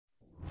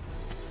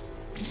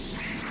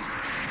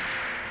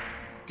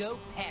go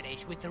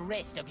perish with the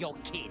rest of your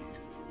kin.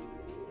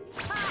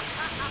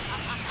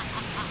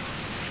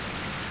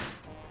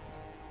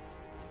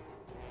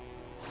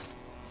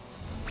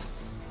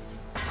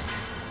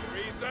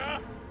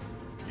 Frieza,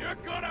 you're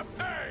gonna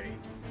pay!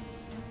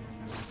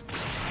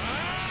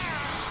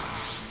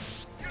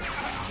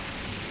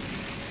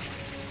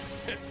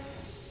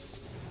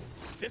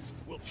 This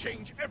will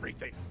change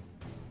everything.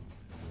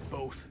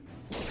 Both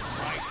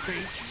my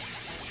fate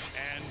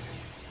and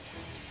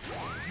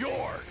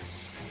yours.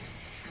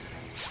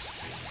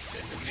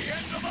 This is the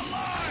end of the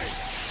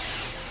line!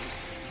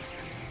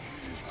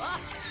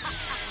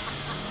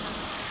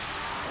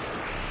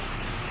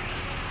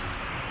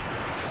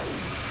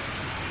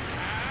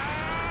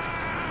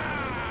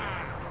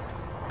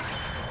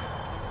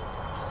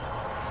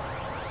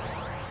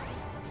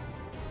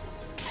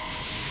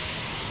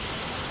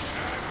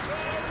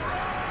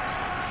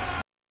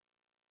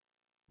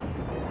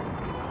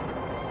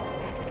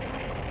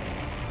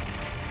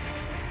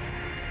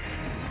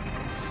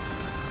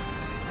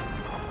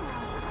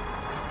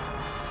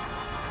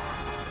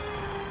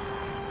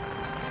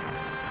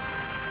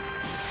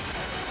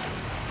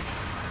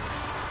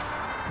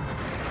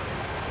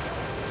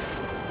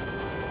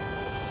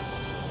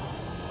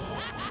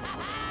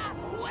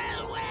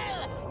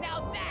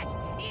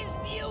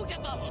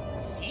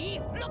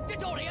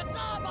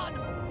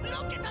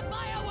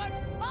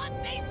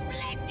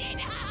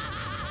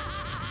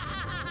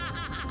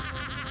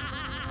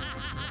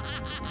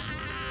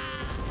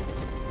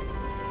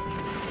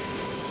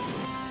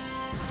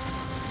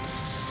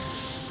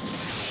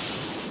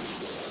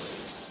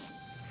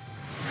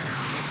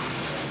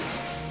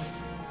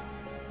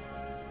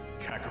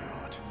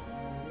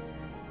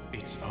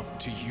 It's up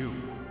to you.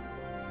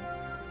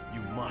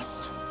 You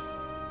must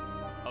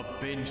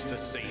avenge the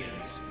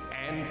Saiyans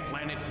and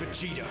planet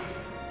Vegeta.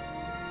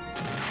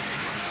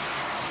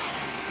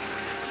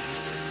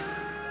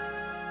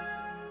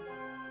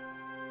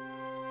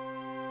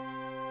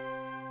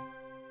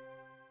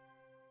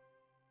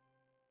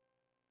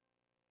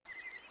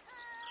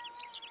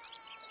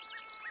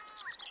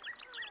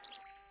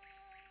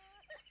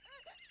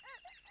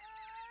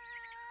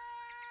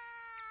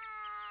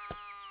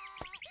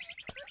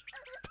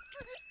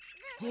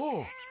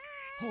 Oh,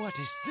 what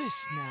is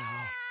this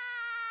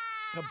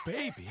now? A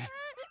baby?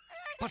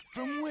 But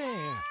from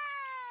where?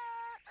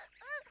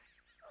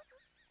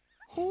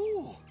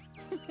 Oh,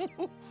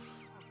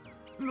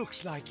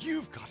 looks like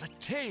you've got a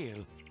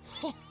tail.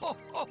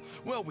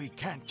 Well, we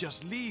can't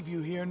just leave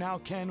you here now,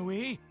 can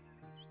we?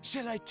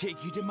 Shall I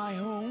take you to my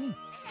home?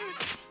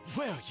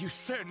 Well, you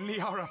certainly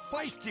are a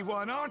feisty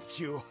one, aren't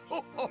you?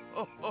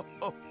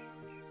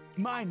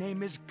 My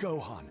name is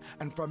Gohan,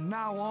 and from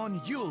now on,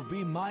 you'll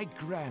be my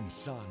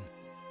grandson.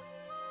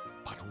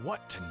 But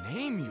what to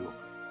name you?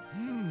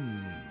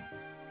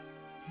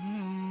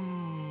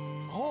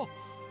 Oh,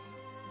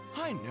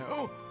 I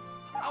know.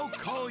 I'll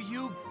call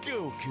you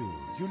Goku.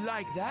 You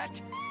like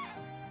that?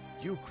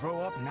 You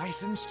grow up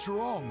nice and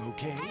strong,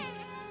 okay?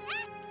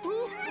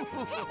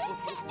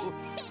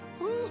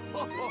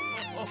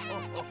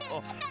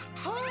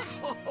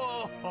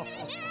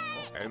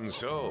 And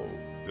so,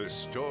 the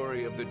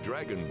story of the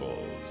Dragon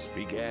Balls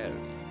began.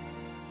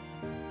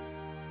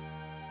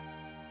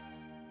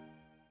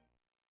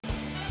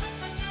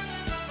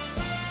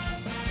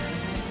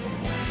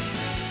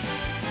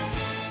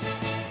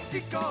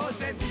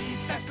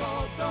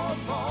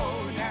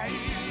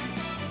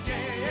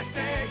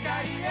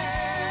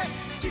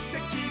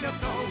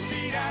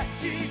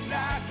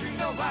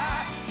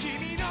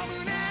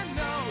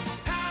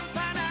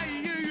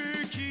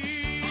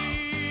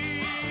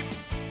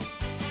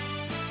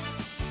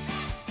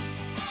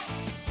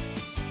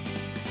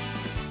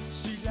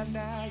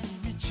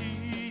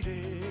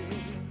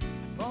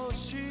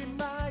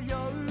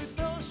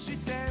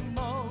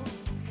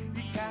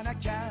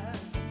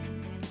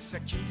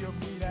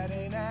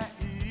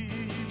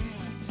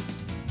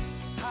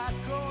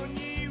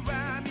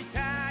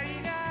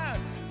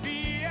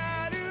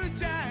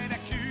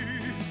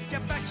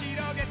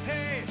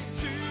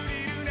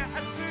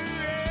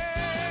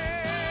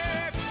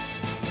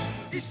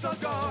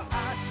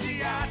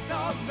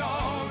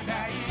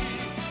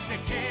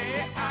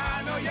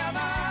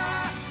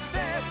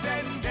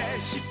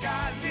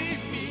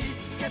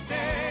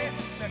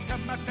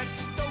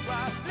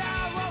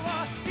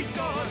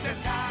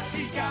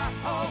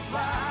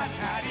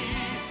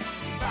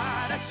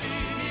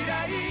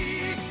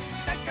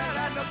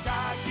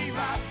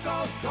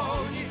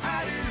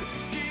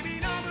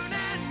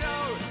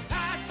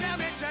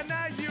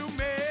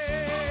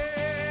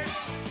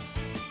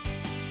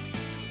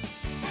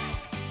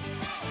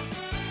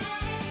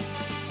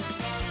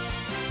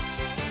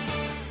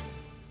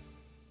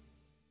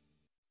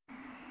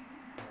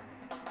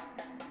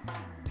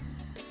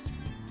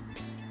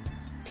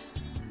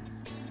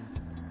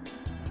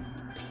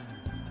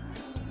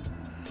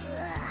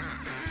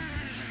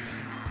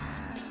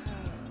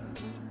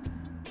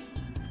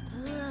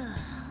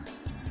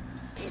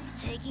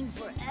 Taking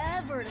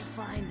forever to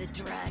find the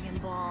Dragon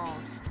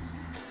Balls.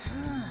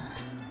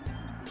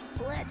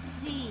 Let's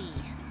see.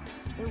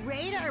 The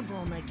radar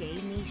Bulma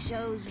gave me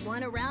shows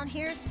one around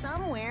here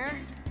somewhere.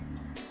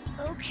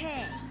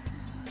 Okay,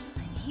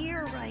 I'm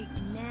here right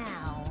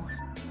now.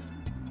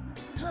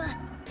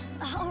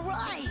 All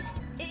right,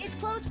 it's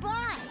close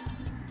by.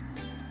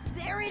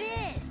 There it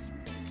is.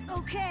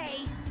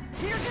 Okay,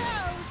 here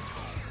goes.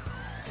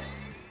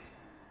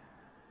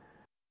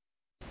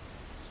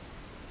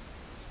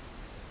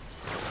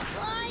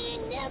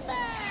 Flying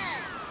Nimbus!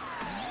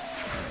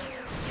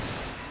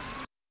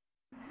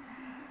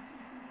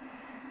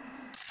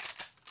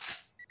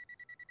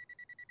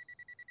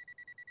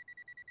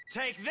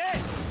 Take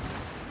this!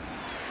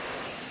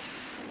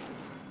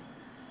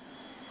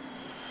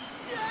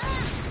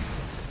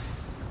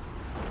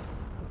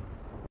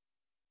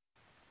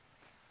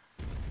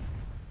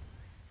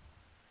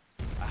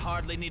 I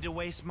hardly need to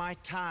waste my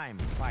time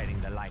fighting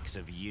the likes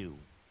of you.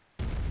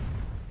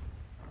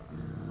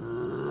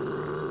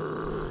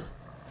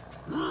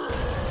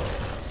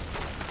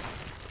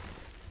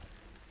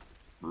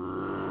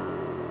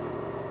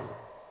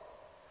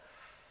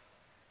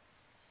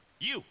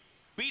 You!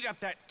 Beat up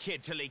that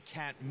kid till he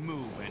can't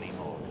move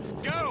anymore.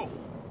 Go!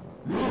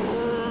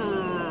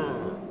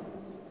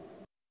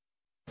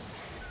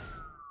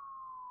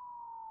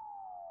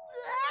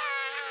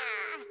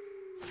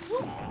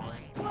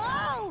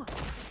 Whoa!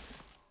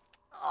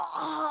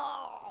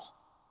 Oh!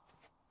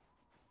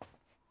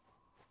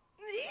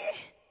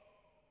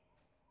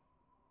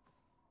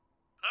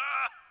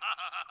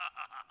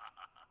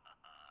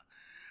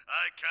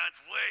 I can't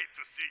wait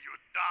to see you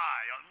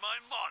die on my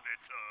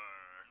monitor.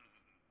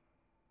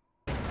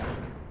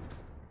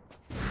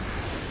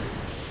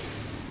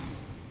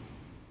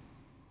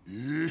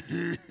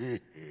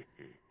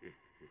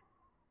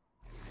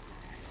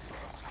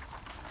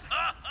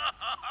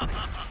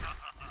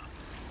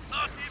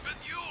 Not even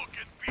you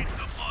can beat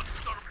the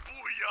monster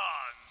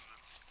Booyan.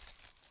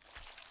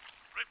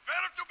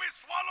 Prepare to be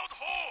swallowed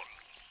whole.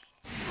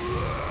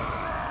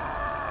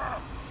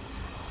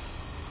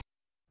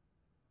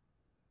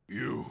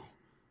 You,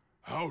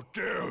 how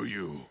dare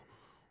you?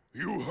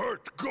 You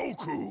hurt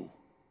Goku.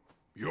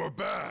 You're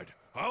bad.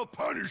 I'll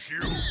punish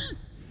you.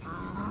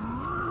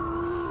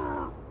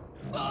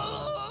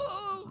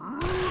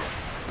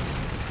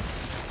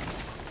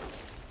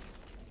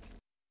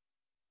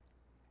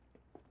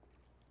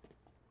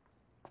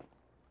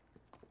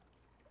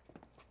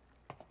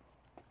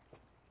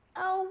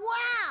 Oh,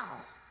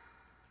 wow!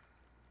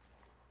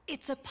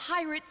 It's a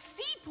pirate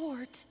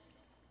seaport!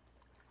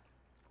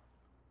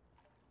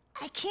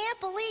 I can't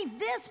believe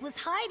this was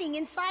hiding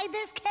inside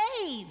this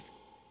cave!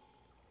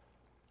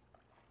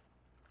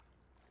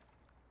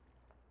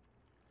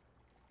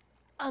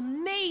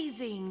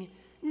 Amazing!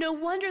 No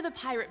wonder the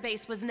pirate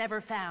base was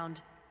never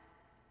found.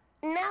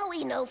 Now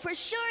we know for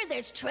sure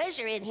there's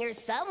treasure in here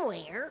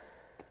somewhere.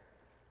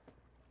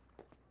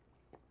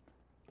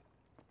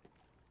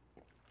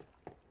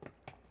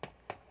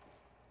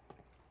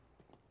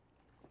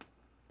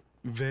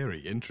 Very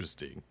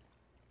interesting.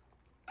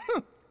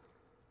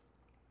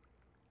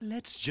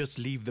 Let's just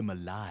leave them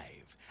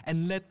alive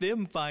and let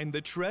them find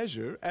the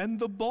treasure and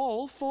the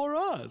ball for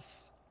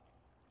us.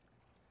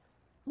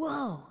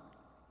 Whoa!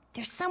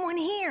 There's someone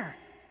here!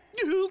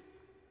 The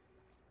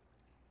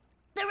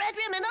Red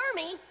Ribbon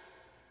Army?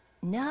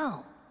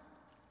 No.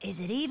 Is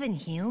it even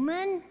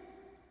human?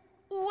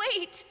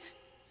 Wait!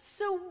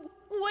 So,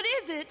 what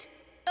is it?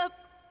 A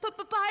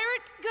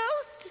pirate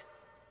ghost?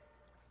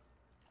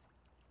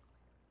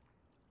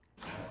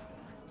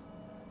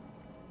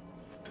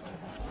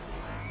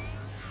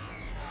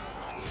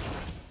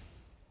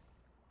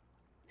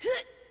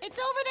 It's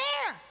over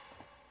there!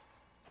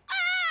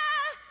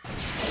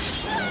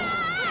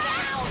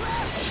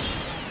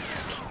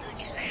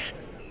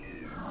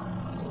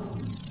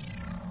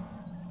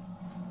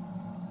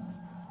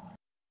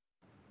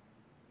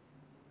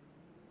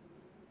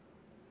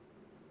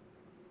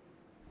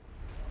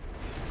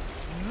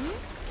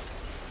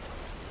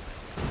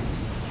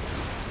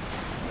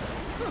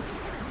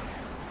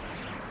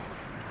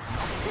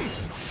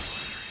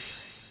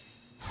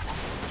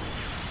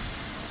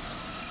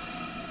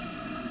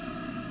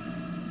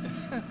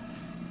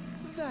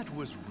 That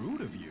was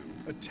rude of you,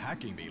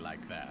 attacking me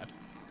like that.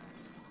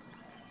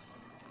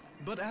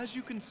 But as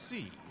you can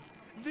see,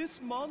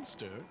 this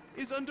monster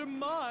is under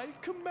my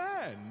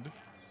command.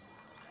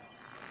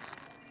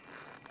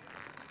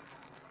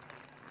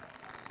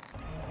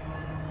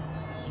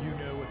 You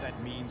know what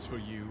that means for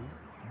you,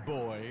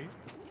 boy?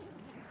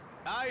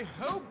 I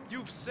hope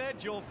you've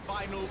said your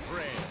final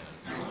prayers.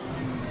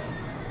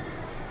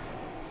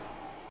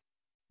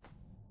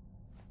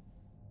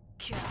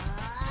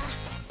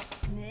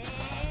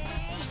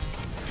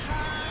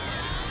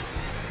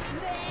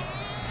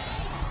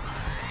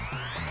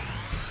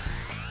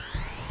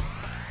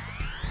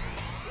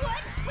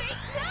 What? Wait,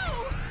 no!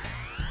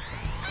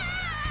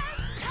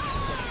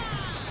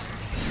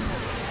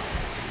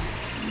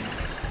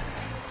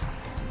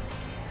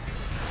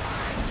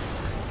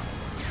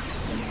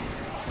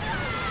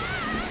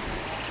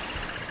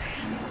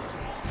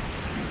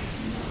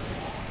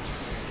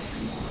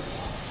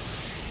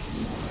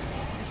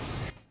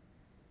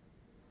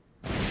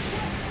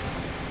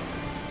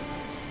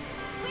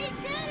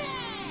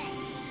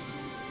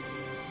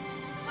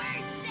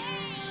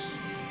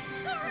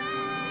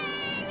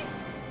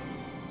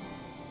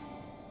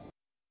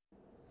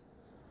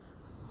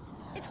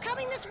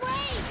 this way!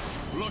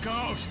 Look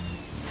out!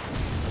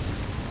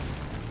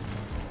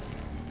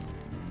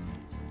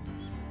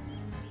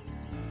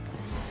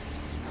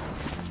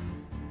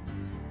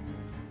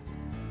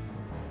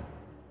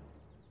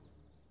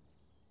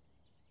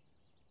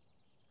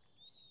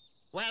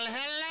 Well,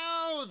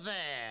 hello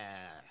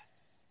there.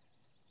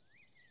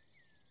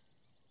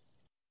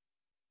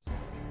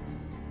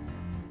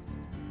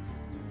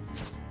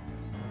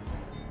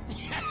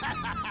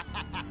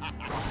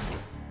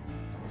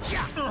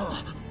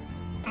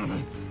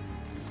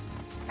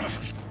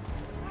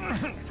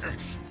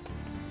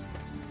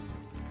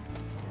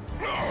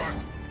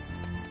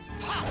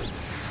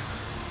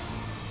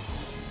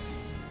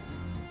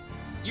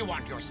 You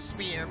want your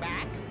spear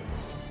back?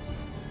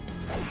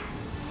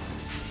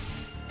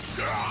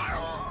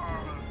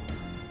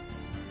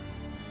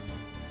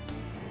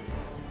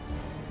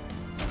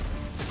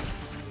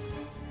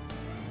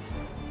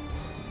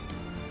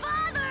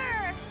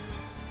 Father!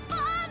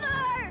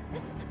 Father!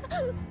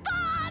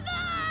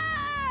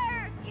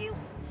 Father! You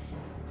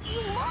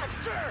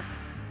monster!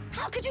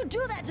 How could you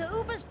do that to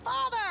Upa's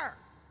father?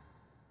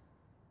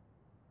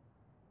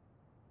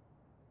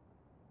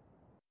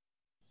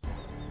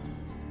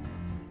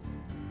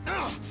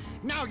 Ugh,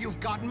 now you've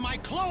gotten my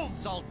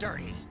clothes all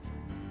dirty.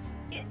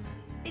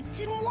 It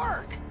didn't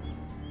work.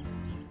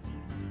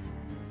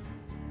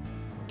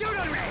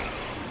 Doodle-ray!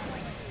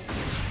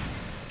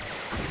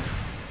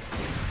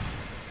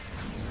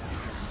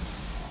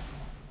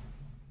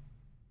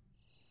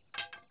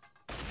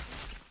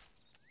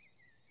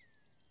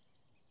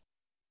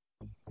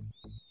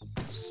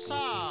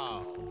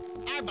 So,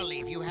 I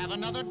believe you have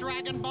another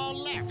Dragon Ball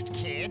left,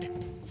 kid.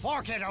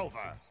 Fork it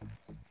over.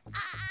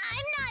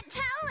 I'm not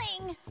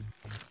telling.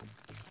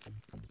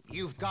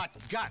 You've got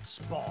guts,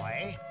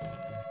 boy.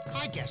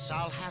 I guess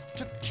I'll have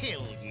to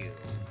kill you.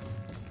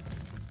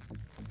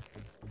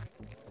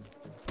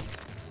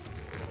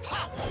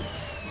 Ha!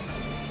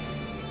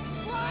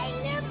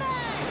 Flying Nimbus!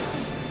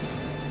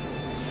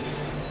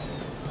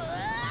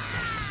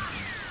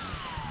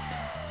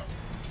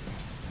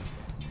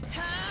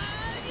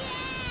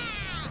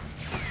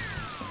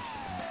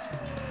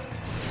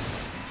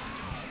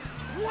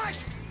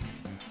 What?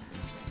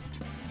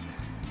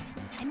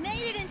 I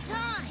made it in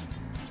time!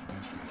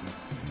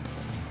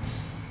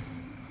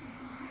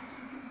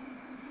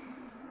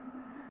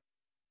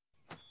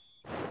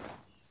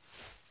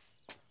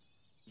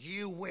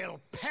 You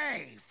will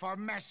pay for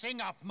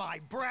messing up my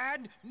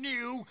brand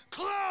new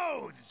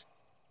clothes!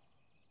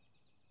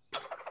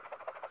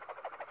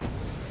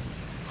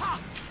 Ha!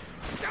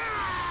 Ah!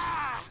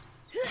 Ha!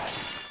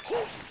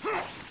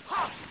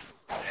 Ha!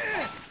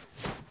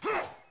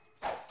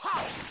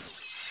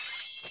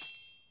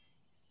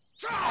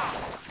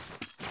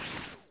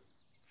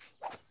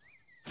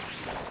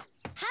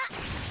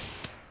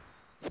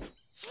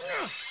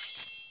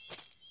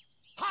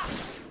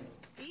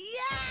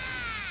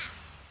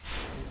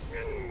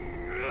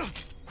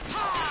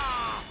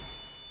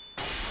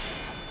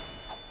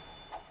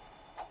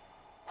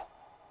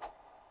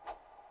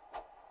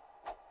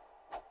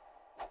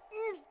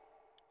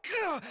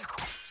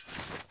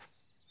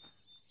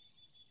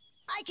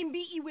 I can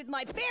beat you with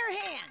my bare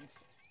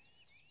hands!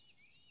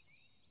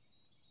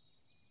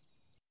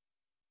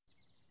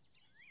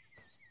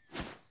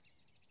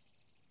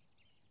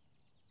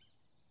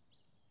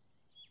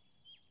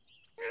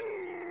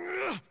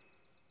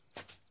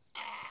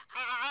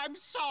 I'm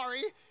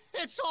sorry.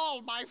 It's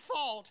all my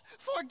fault.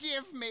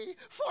 Forgive me.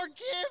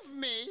 Forgive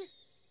me.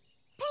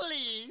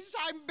 Please,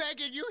 I'm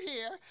begging you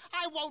here.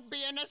 I won't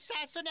be an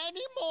assassin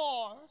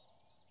anymore.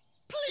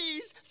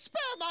 Please,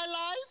 spare my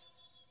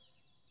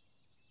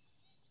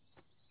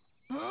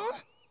life. Huh?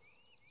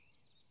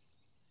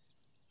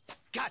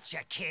 Gotcha,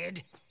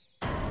 kid.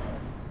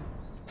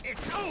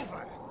 It's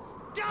over.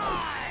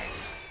 Die!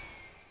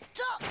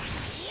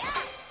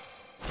 Yeah!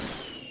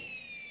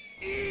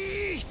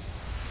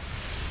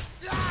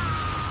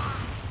 Ah!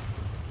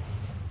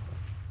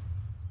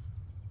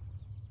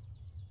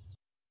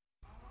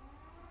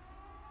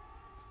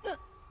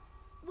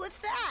 What's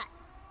that?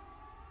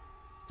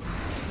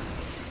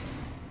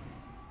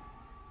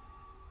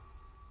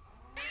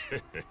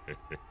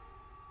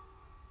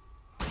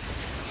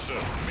 So,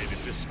 made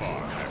it this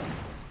far, have you?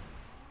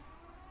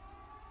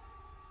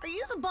 Are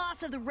you the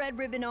boss of the Red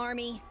Ribbon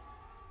Army?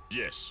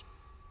 Yes,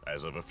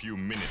 as of a few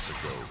minutes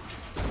ago.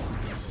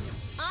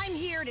 I'm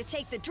here to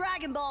take the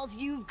Dragon Balls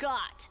you've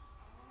got.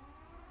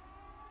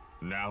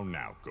 Now,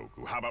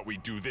 Goku, how about we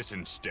do this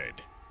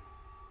instead?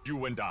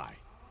 You and I,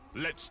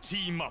 let's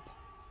team up.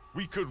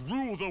 We could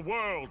rule the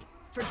world.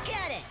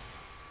 Forget it!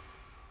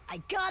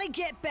 I gotta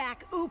get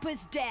back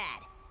Upa's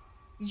dad.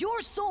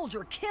 Your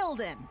soldier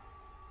killed him.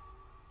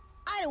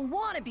 I don't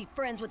want to be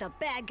friends with a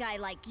bad guy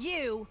like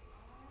you.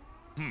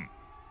 I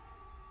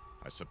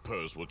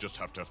suppose we'll just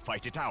have to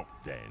fight it out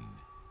then.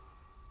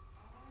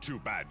 Too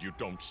bad you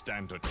don't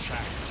stand a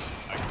chance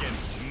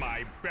against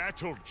my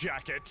battle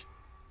jacket.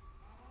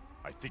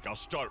 I think I'll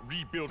start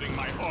rebuilding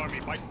my army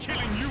by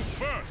killing you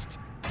first.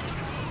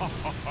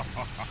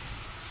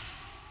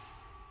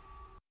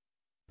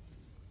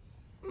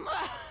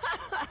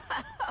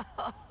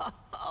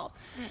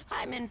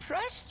 I'm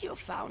impressed you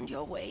found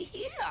your way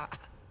here.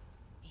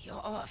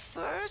 Your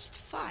first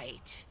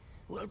fight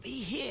will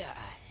be here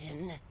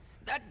in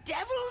the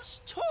Devil's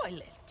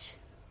Toilet.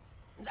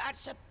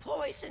 That's a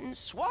poison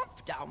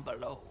swamp down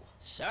below.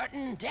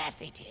 Certain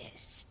death it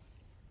is.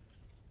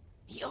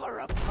 Your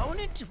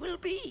opponent will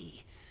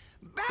be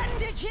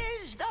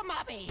Bandages the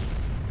Mummy.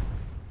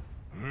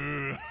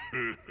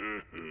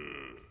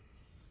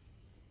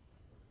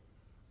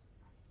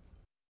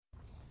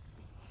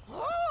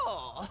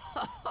 Oh,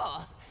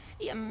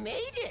 you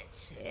made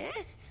it,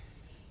 eh?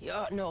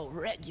 You're no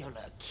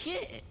regular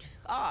kid,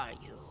 are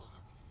you?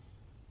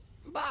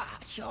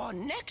 But your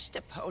next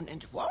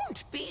opponent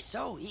won't be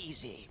so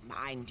easy,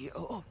 mind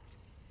you.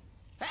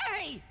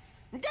 Hey,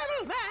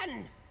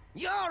 Devilman,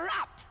 you're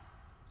up!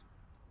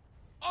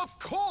 Of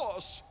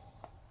course!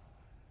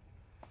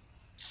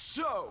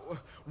 So,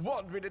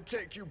 want me to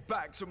take you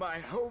back to my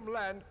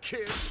homeland,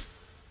 kid?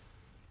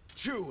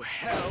 To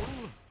hell?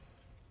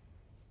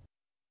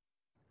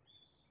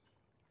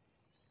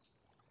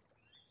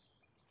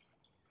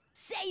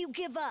 Say you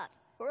give up,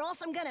 or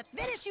else I'm gonna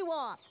finish you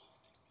off!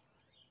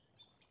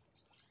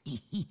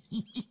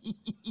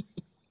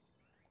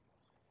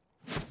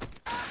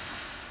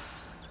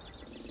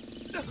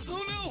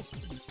 Oh no!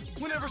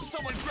 Whenever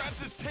someone grabs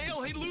his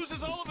tail, he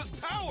loses all of his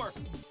power!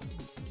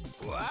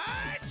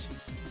 What?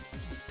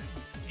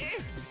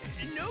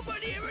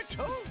 Nobody ever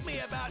told me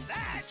about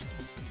that.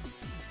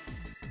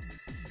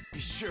 He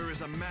sure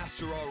is a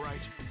master, all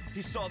right.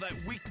 He saw that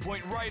weak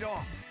point right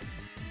off.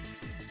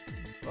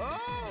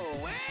 Oh,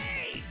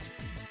 wait!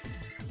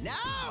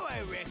 Now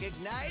I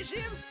recognize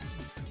him.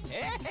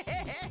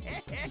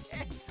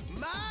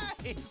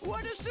 My,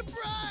 what a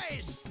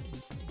surprise!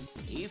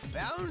 He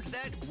found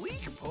that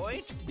weak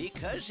point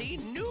because he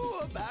knew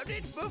about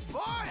it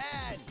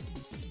beforehand.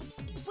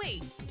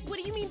 Wait, what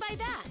do you mean by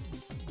that?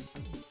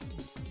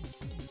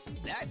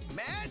 That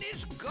man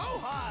is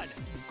Gohan,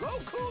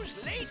 Goku's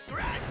late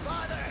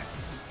grandfather.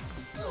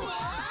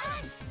 What?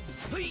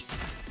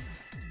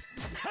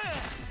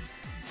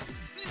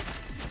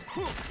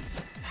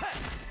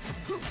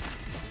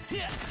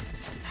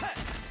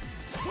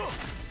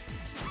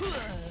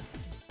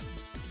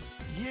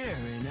 You're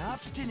an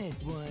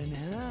obstinate one,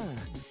 huh?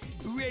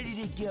 Ready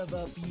to give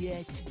up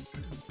yet?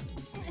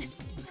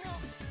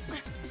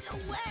 No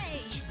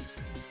way!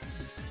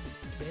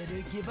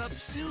 Better give up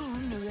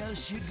soon, or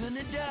else you're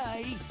gonna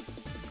die.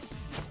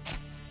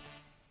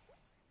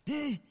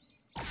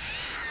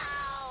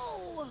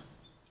 Ow!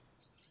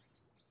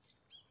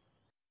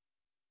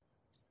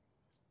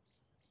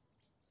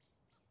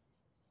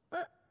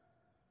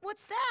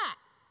 What's that?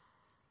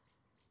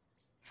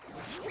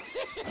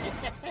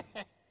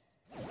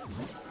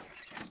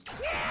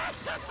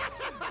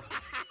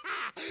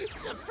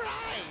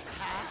 Surprise,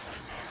 huh?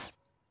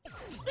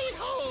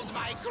 Behold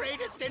my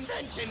greatest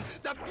invention,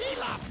 the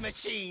Pilaf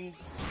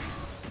machines!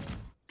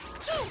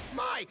 Shoot,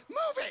 my,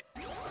 move it!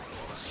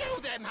 Show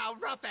them how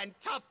rough and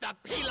tough the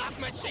Pilaf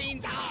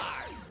machines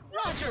are!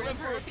 Roger,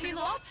 Emperor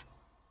Pilaf!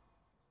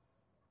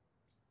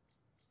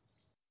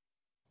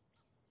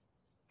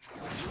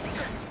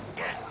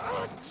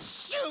 Oh,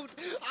 shoot!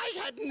 I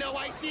had no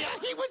idea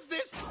he was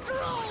this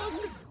strong!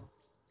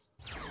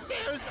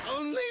 There's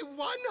only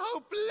one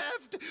hope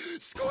left!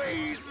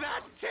 Squeeze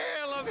that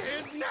tail of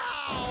his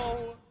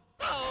now!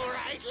 All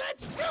right,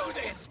 let's do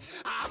this!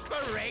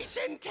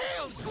 Operation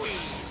Tail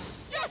Squeeze!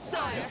 Yes,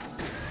 sire!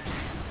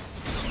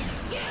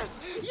 Yes,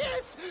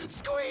 yes!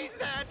 Squeeze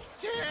that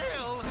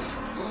tail!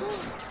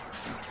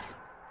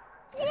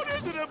 What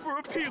is it,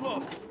 Emperor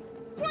Pilaf?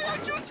 Why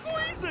aren't you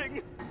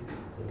squeezing?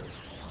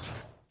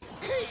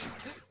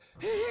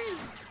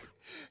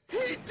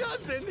 He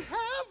doesn't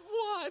have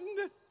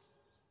one!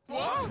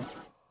 What?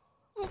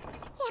 What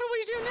do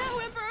we do now,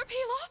 Emperor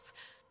Pilaf?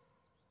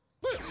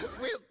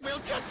 We'll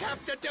just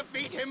have to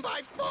defeat him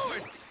by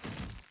force!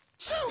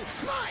 Shoot!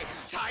 My!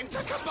 Time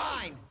to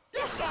combine!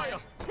 Yes, sire!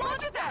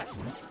 Roger that!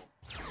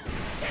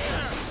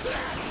 There!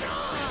 That's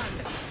on!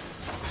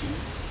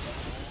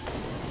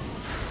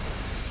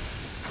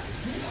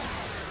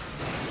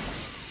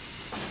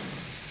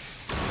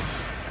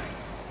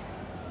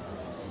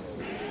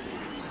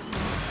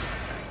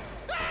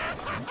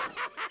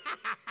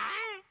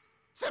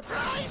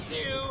 Surprised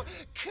you?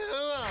 Cool,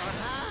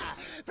 huh?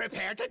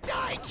 Prepare to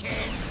die,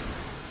 kid!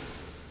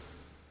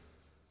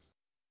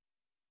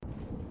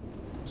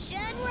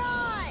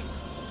 Shenron!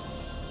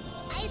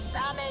 I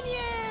summon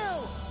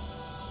you!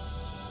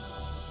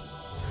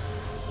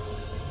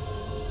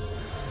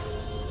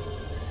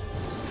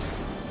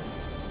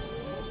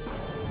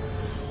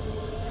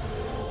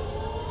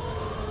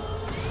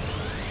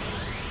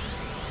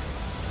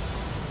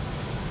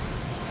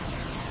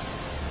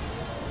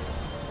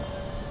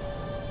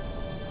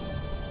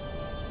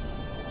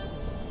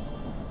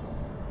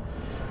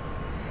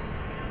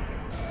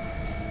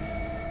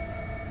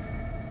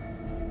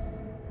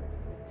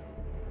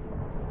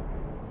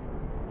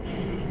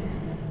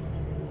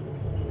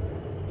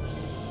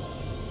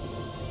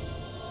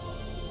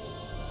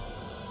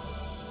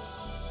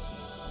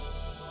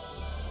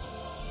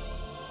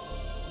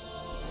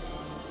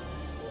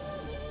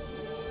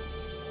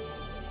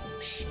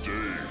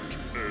 State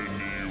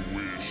any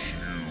wish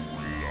you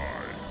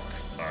like,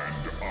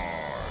 and I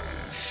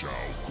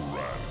shall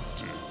grant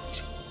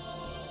it.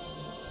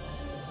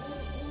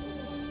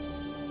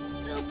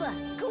 Upa,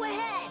 go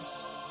ahead!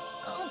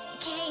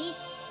 Okay.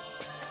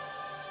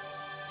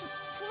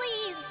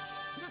 Please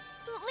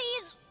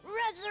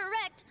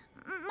resurrect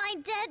my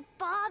dead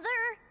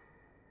father.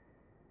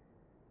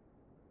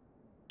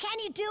 Can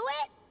you do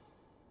it?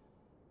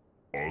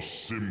 A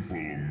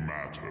simple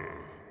matter.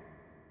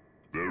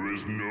 There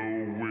is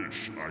no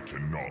wish I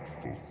cannot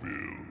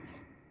fulfill.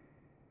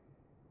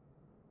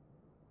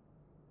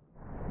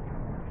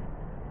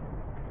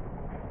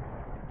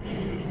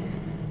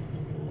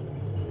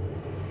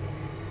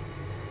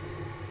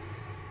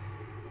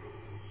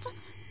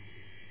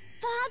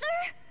 Father?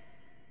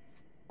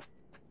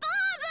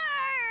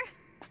 Father!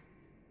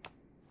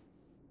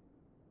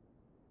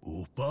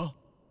 Upa?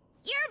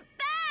 You're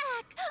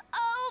back!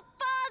 Oh,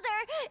 Father,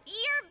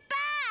 you're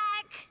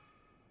back!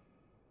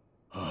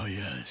 Ah,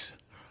 yes.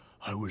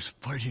 I was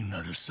fighting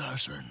that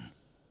assassin.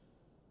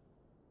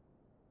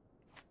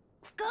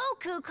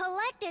 Goku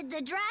collected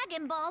the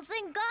Dragon Balls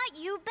and got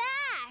you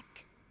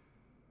back!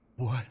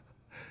 What?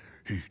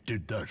 He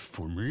did that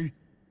for me?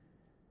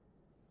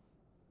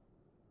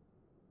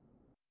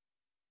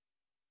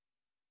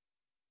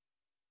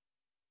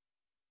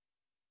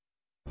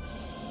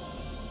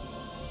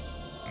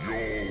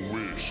 Your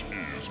wish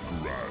is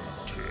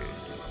granted.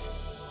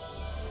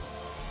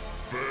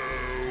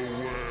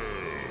 Farewell.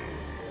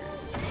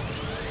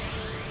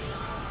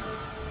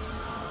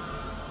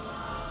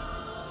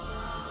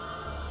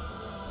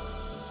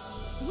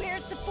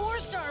 Where's the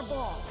 4-star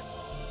ball?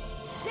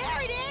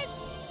 There it is!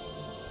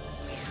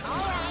 All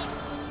right.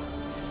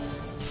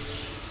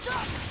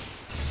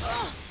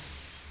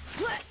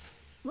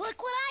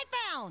 Look what I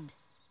found!